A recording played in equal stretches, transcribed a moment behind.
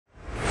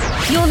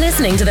You're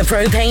listening to the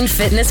Propane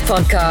Fitness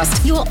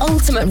Podcast, your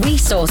ultimate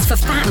resource for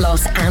fat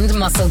loss and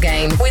muscle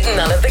gain, with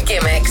none of the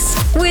gimmicks.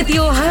 With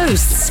your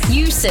hosts,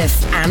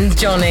 Yusuf and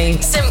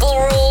Johnny. Simple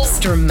rules,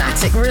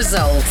 dramatic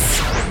results.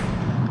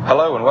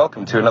 Hello and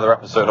welcome to another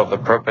episode of the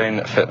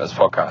Propane Fitness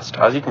Podcast.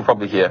 As you can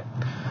probably hear,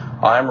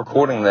 I am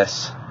recording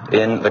this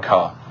in the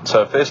car.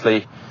 So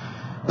firstly,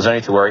 there's no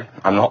need to worry.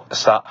 I'm not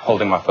sat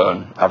holding my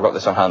phone. I've got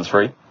this on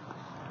hands-free.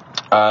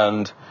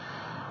 And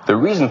the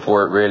reason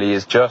for it really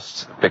is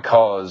just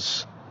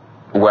because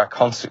we're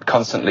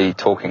constantly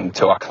talking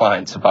to our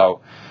clients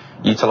about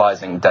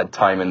utilizing dead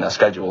time in their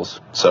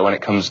schedules. So when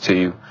it comes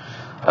to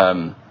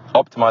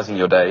optimizing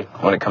your day,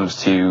 when it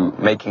comes to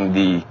making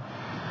the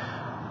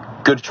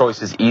good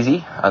choices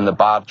easy and the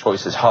bad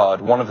choices hard,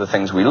 one of the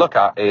things we look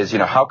at is,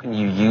 how can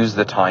you use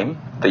the time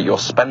that you're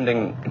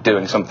spending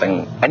doing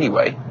something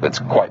anyway that's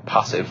quite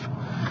passive?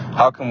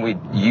 How can we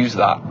use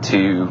that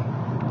to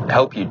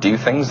help you do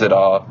things that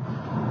are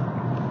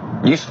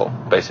useful,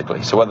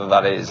 basically? So whether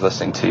that is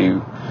listening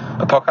to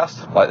a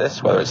podcast like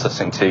this, whether it's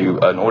listening to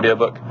an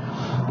audiobook,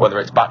 whether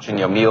it's batching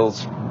your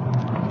meals,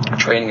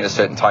 training at a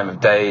certain time of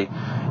day,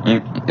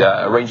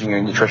 arranging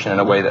your nutrition in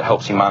a way that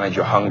helps you manage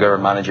your hunger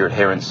and manage your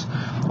adherence,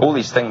 all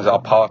these things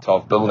are part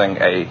of building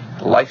a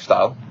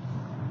lifestyle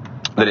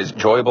that is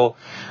enjoyable,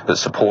 that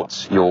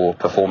supports your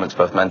performance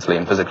both mentally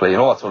and physically,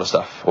 and all that sort of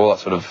stuff, all that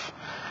sort of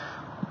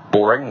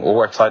boring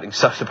or exciting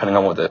stuff, depending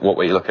on what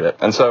way you look at it.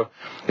 And so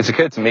it's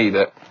occurred to me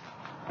that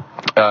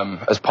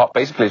as part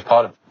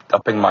of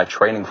upping my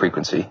training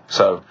frequency.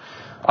 So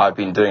I've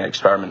been doing an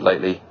experiment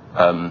lately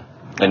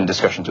in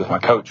discussions with my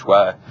coach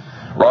where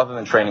rather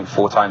than training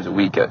 4 times a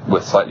week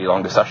with slightly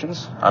longer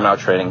sessions, I'm now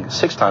training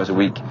 6 times a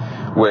week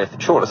with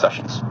shorter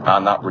sessions.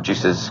 And that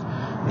reduces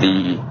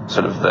the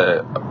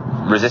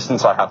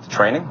resistance I have to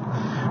training.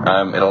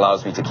 It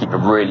allows me to keep a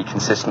really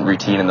consistent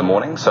routine in the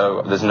morning.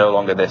 So there's no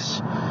longer this,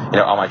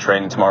 am I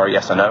training tomorrow?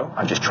 Yes or no.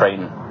 I just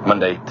train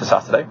Monday to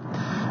Saturday.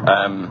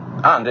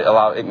 And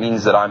it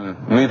means that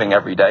I'm moving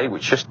every day,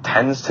 which just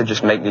tends to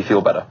just make me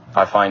feel better.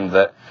 I find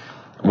that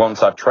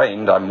once I've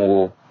trained, I'm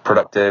more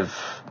productive,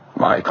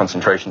 my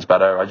concentration's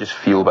better, I just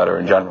feel better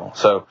in general.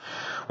 So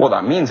what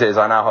that means is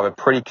I now have a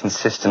pretty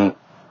consistent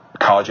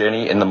car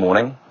journey in the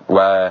morning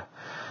where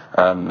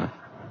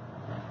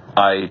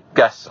I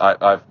guess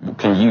I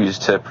can use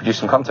to produce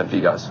some content for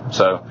you guys.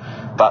 So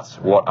that's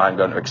what I'm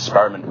going to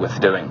experiment with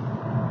doing.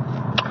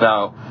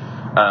 Now,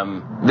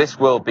 this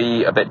will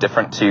be a bit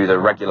different to the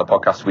regular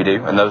podcasts we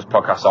do, and those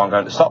podcasts aren't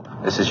going to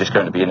stop. This is just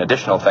going to be an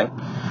additional thing.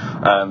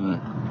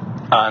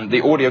 And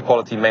the audio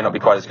quality may not be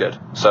quite as good.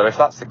 So if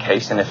that's the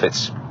case, and if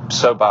it's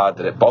so bad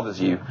that it bothers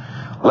you,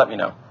 let me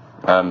know.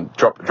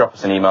 Drop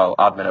us an email,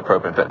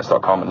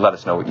 admin@propanefitness.com, and let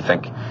us know what you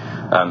think.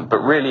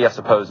 But really, I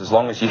suppose, as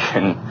long as you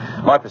can,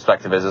 my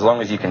perspective is, as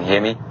long as you can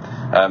hear me,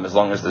 as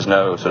long as there's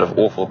no sort of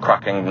awful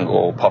cracking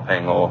or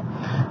popping or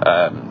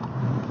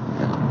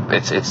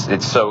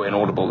it's so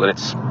inaudible that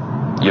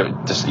you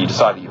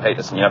decide that you hate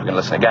us and you're never going to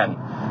listen again,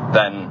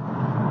 then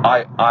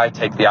I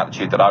take the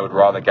attitude that I would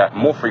rather get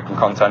more frequent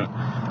content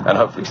and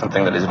hopefully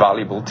something that is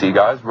valuable to you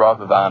guys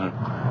rather than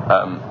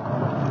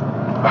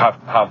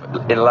have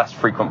less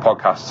frequent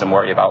podcasts and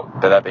worry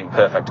about there being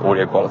perfect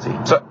audio quality.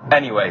 So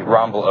anyway,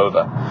 ramble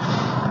over.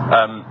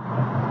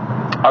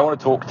 I want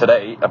to talk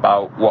today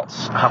about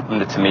what's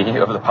happened to me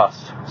over the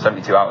past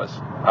 72 hours.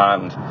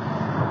 And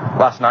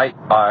last night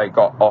I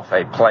got off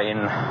a plane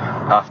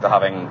after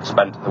having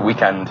spent the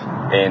weekend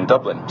in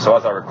Dublin. So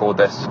as I record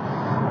this,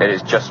 it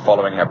is just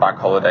following a bank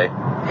holiday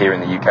here in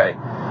the UK.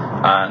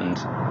 And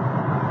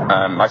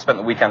I spent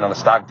the weekend on a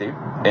stag do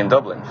in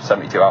Dublin for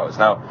 72 hours.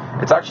 Now,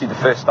 it's actually the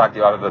first stag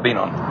do I've ever been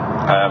on.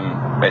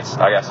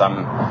 I guess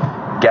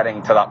I'm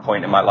getting to that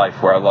point in my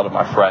life where a lot of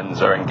my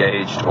friends are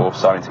engaged or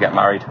starting to get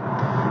married.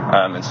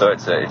 And so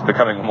it's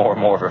becoming more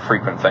and more of a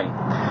frequent thing.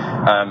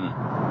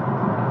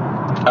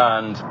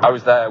 And I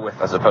was there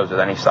with, I suppose, with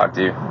any stag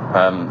do,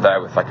 there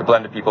with like a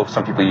blend of people.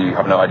 Some people you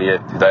have no idea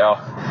who they are.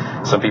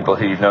 Some people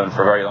who you've known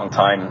for a very long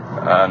time.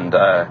 And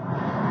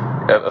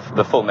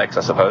the full mix,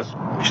 I suppose,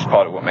 which is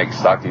part of what makes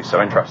stag do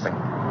so interesting.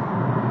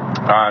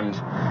 And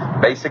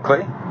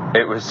basically,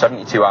 it was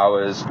 72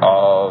 hours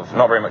of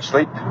not very much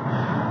sleep,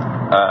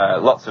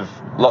 lots of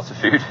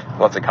food,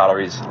 lots of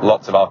calories,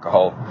 lots of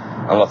alcohol,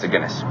 and lots of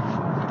Guinness.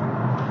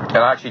 And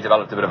I actually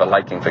developed a bit of a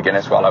liking for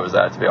Guinness while I was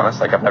there, to be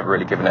honest. I've never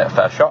really given it a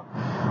fair shot.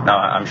 Now,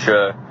 I'm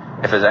sure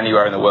if there's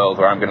anywhere in the world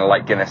where I'm going to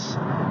like Guinness,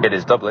 it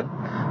is Dublin.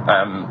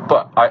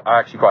 But I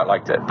actually quite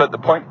liked it. But the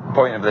point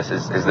of this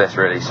is this,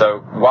 really. So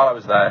while I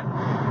was there,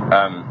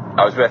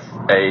 I was with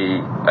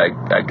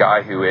a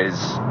guy who is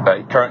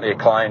currently a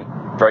client,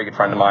 very good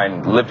friend of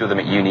mine, lived with him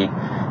at uni.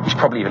 He's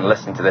probably even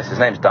listening to this. His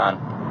name's Dan.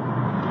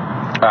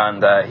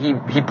 And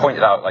he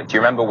pointed out, like, do you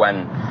remember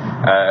when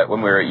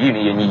we were at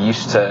uni and you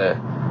used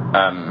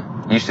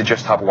to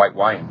just have white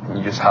wine?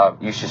 You used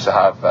to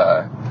have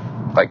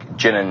like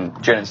gin and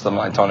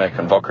slimline tonic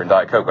and vodka and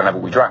Diet Coke whenever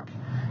we drank,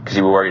 because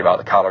you were worried about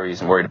the calories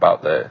and worried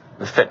about the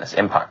fitness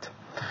impact.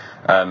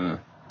 And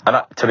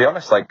to be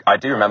honest, like, I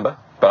do remember,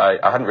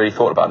 but I hadn't really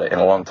thought about it in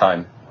a long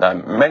time.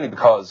 mainly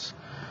because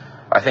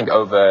I think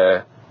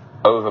over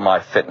my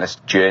fitness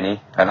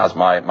journey, and as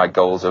my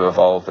goals have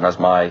evolved and as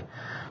my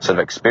sort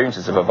of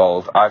experiences have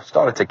evolved, I've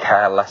started to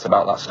care less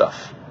about that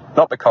stuff.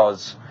 Not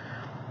because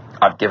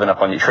I've given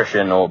up on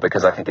nutrition or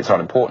because I think it's not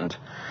important,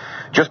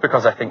 just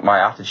because I think my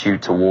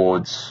attitude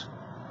towards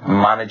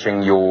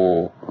managing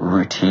your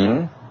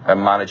routine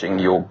and managing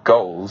your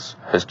goals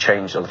has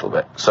changed a little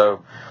bit.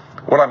 So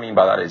what I mean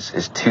by that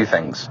is two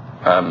things.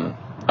 And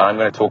I'm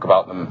going to talk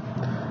about them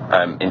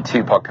in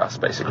two podcasts,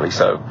 basically.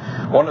 So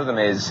one of them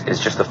is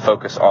just the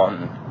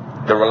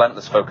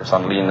relentless focus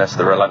on leanness,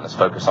 the relentless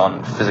focus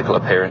on physical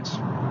appearance,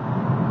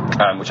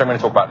 which I'm going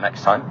to talk about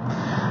next time.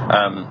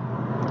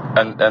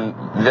 And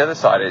the other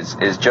side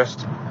is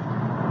just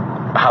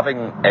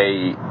having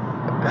a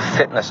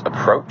fitness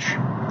approach,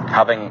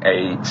 having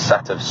a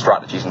set of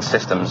strategies and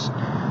systems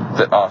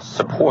that are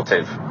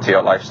supportive to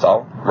your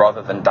lifestyle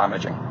rather than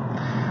damaging.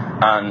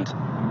 And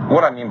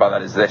what I mean by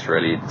that is this,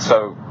 really.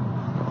 So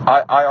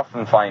I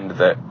often find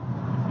that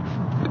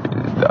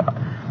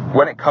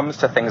when it comes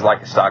to things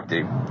like a stag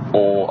do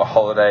or a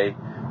holiday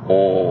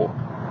or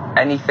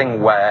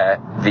anything where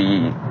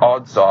the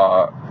odds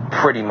are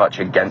pretty much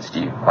against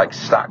you, like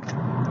stacked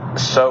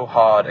so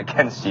hard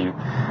against you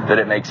that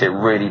it makes it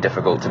really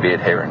difficult to be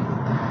adhering,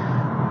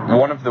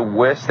 one of the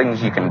worst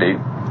things you can do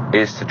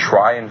is to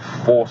try and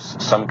force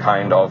some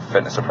kind of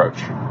fitness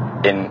approach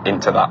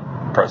into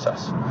that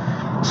process.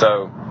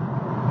 So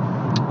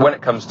when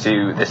it comes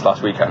to this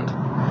last weekend,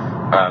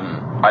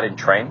 I didn't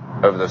train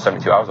over those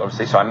 72 hours,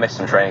 obviously, so I missed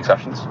some training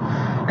sessions.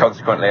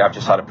 Consequently, I've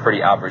just had a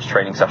pretty average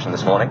training session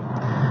this morning.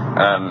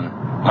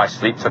 My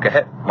sleep took a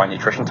hit, my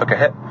nutrition took a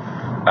hit.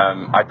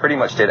 I pretty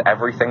much did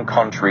everything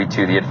contrary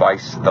to the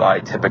advice that I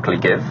typically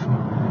give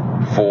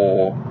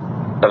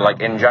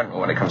in general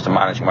when it comes to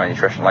managing my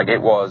nutrition. Like,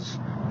 it was,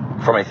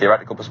 from a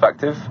theoretical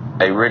perspective,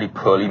 a really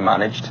poorly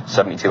managed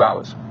 72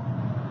 hours.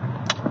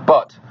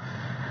 But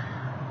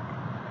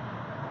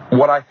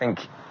what I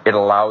think it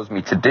allows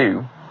me to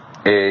do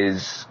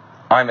is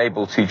I'm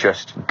able to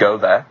just go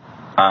there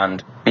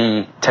and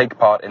take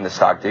part in the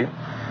stag do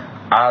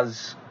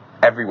as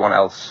everyone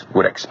else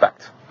would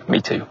expect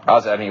me to,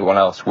 as anyone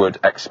else would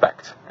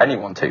expect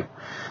anyone to.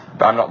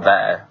 But I'm not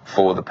there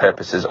for the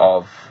purposes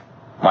of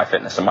my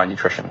fitness and my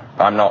nutrition.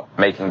 I'm not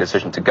making a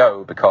decision to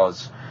go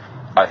because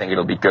I think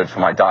it'll be good for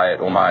my diet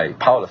or my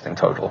powerlifting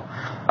total.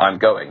 I'm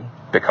going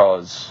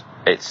because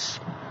it's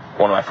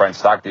one of my friend's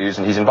stag do's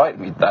and he's invited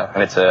me there,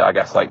 and it's a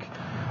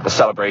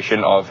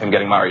celebration of him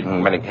getting married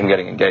and him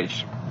getting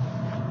engaged.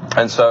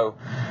 And so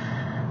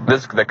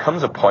there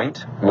comes a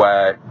point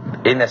where,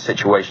 in a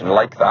situation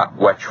like that,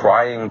 where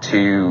trying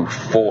to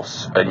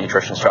force a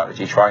nutrition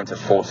strategy, trying to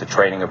force a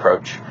training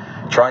approach,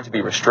 trying to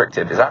be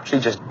restrictive is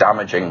actually just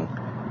damaging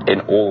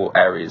in all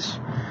areas.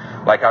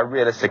 Like, I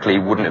realistically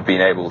wouldn't have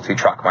been able to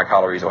track my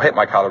calories or hit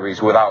my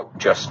calories without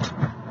just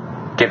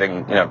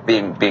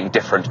being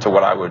different to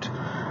what I would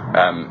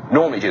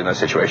normally do in those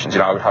situations.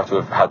 I would have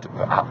had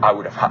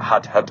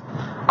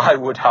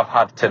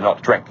to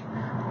not drink,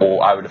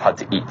 or I would have had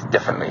to eat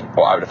differently,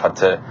 or I would have had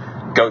to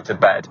go to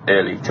bed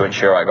early to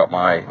ensure I got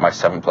my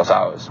 7+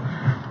 hours.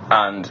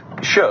 And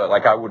sure,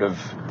 I would have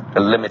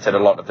limited a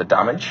lot of the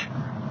damage,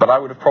 but I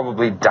would have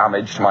probably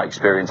damaged my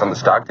experience on the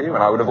stag do,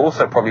 and I would have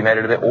also probably made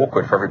it a bit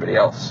awkward for everybody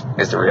else,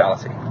 is the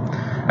reality.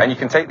 And you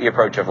can take the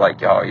approach of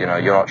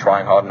you're not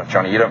trying hard enough,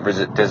 Johnny, you don't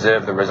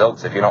deserve the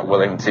results if you're not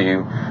willing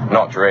to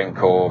not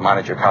drink or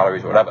manage your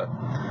calories or whatever.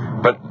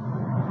 But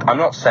I'm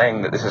not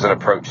saying that this is an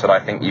approach that I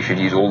think you should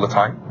use all the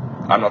time.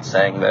 I'm not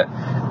saying that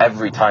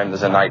every time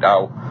there's a night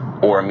out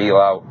or a meal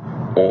out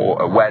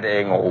or a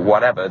wedding or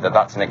whatever,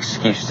 that's an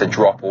excuse to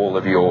drop all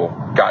of your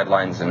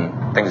guidelines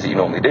and things that you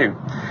normally do.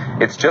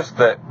 It's just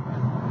that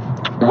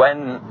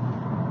when,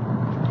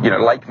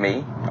 like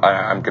me,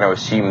 I'm going to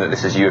assume that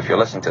this is you if you're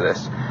listening to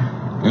this,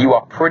 you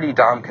are pretty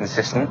damn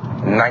consistent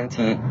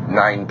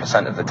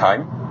 99% of the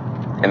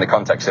time in the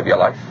context of your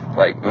life.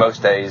 Like,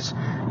 most days,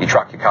 you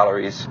track your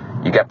calories,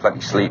 you get plenty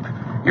of sleep,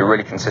 you're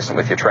really consistent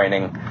with your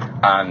training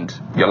and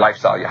your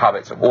lifestyle, your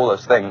habits, all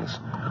those things.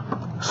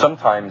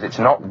 Sometimes it's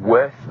not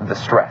worth the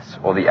stress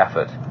or the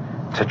effort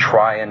to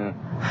try and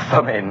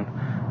thumb in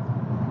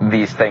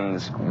these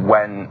things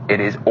when it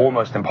is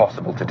almost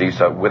impossible to do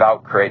so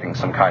without creating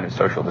some kind of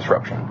social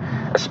disruption,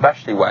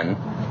 especially when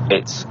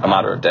it's a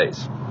matter of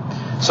days.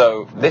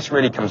 So this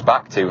really comes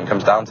down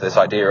to this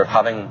idea of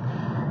having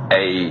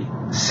a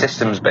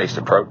systems-based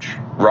approach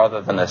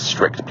rather than a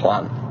strict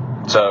plan.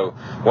 So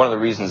one of the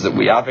reasons that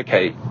we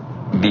advocate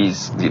the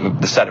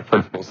set of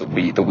principles that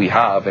we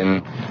have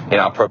in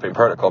our Appropriate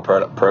Protocol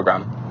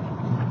program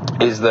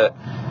is that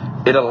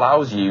it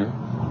allows you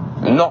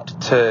not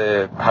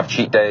to have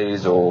cheat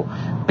days or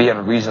be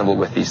unreasonable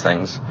with these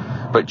things,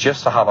 but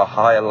just to have a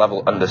higher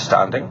level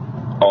understanding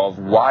of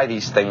why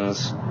these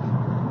things,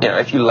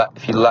 if you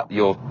let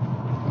your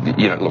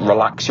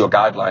relax your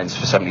guidelines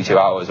for 72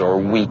 hours or a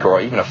week or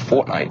even a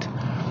fortnight,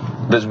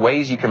 there's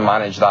ways you can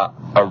manage that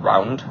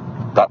around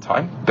that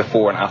time,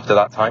 before and after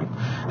that time.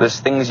 There's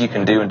things you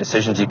can do and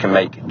decisions you can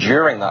make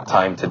during that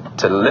time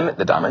to limit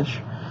the damage.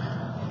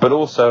 But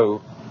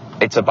also,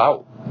 it's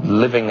about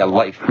living a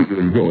life that you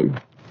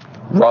enjoy,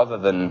 rather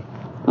than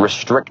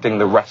restricting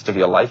the rest of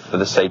your life for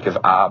the sake of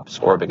abs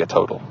or a bigger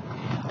total.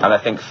 And I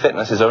think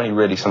fitness is only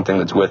really something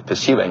that's worth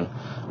pursuing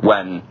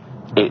when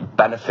it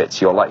benefits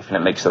your life and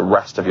it makes the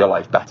rest of your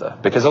life better.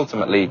 Because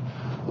ultimately,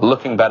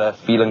 looking better,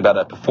 feeling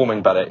better,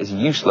 performing better is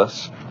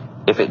useless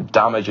if it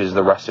damages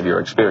the rest of your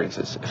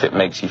experiences, if it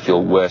makes you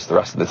feel worse the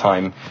rest of the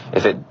time,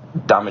 if it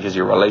damages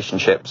your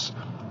relationships,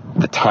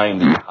 the time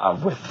that you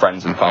have with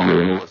friends and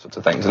family and all those sorts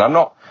of things. And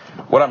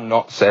what I'm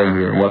not saying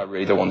here, and what I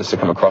really don't want this to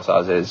come across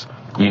as, is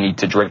you need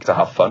to drink to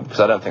have fun, because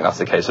I don't think that's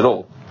the case at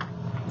all.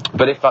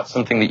 But if that's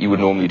something that you would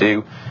normally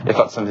do, if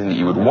that's something that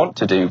you would want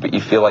to do, but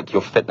you feel like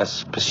your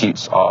fitness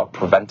pursuits are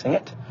preventing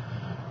it,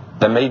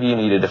 then maybe you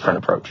need a different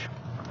approach.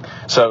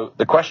 So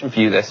the question for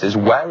you is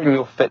where in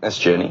your fitness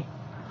journey,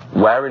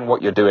 where in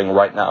what you're doing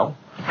right now,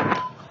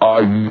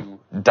 are you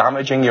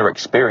damaging your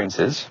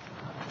experiences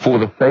for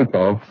the sake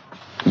of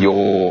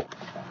your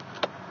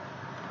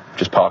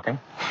just parking?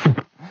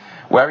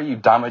 Where are you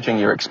damaging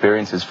your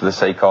experiences for the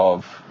sake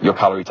of your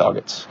calorie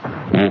targets,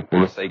 or for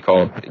the sake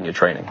of in your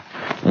training?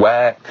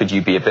 Where could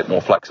you be a bit more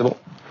flexible?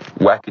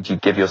 Where could you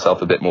give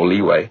yourself a bit more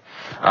leeway?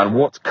 And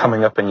what's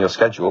coming up in your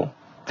schedule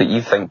that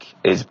you think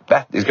is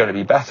going to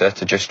be better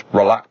to just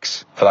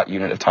relax for that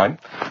unit of time,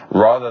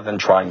 rather than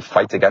try and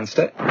fight against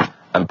it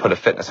and put a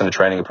fitness and a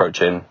training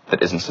approach in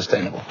that isn't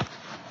sustainable?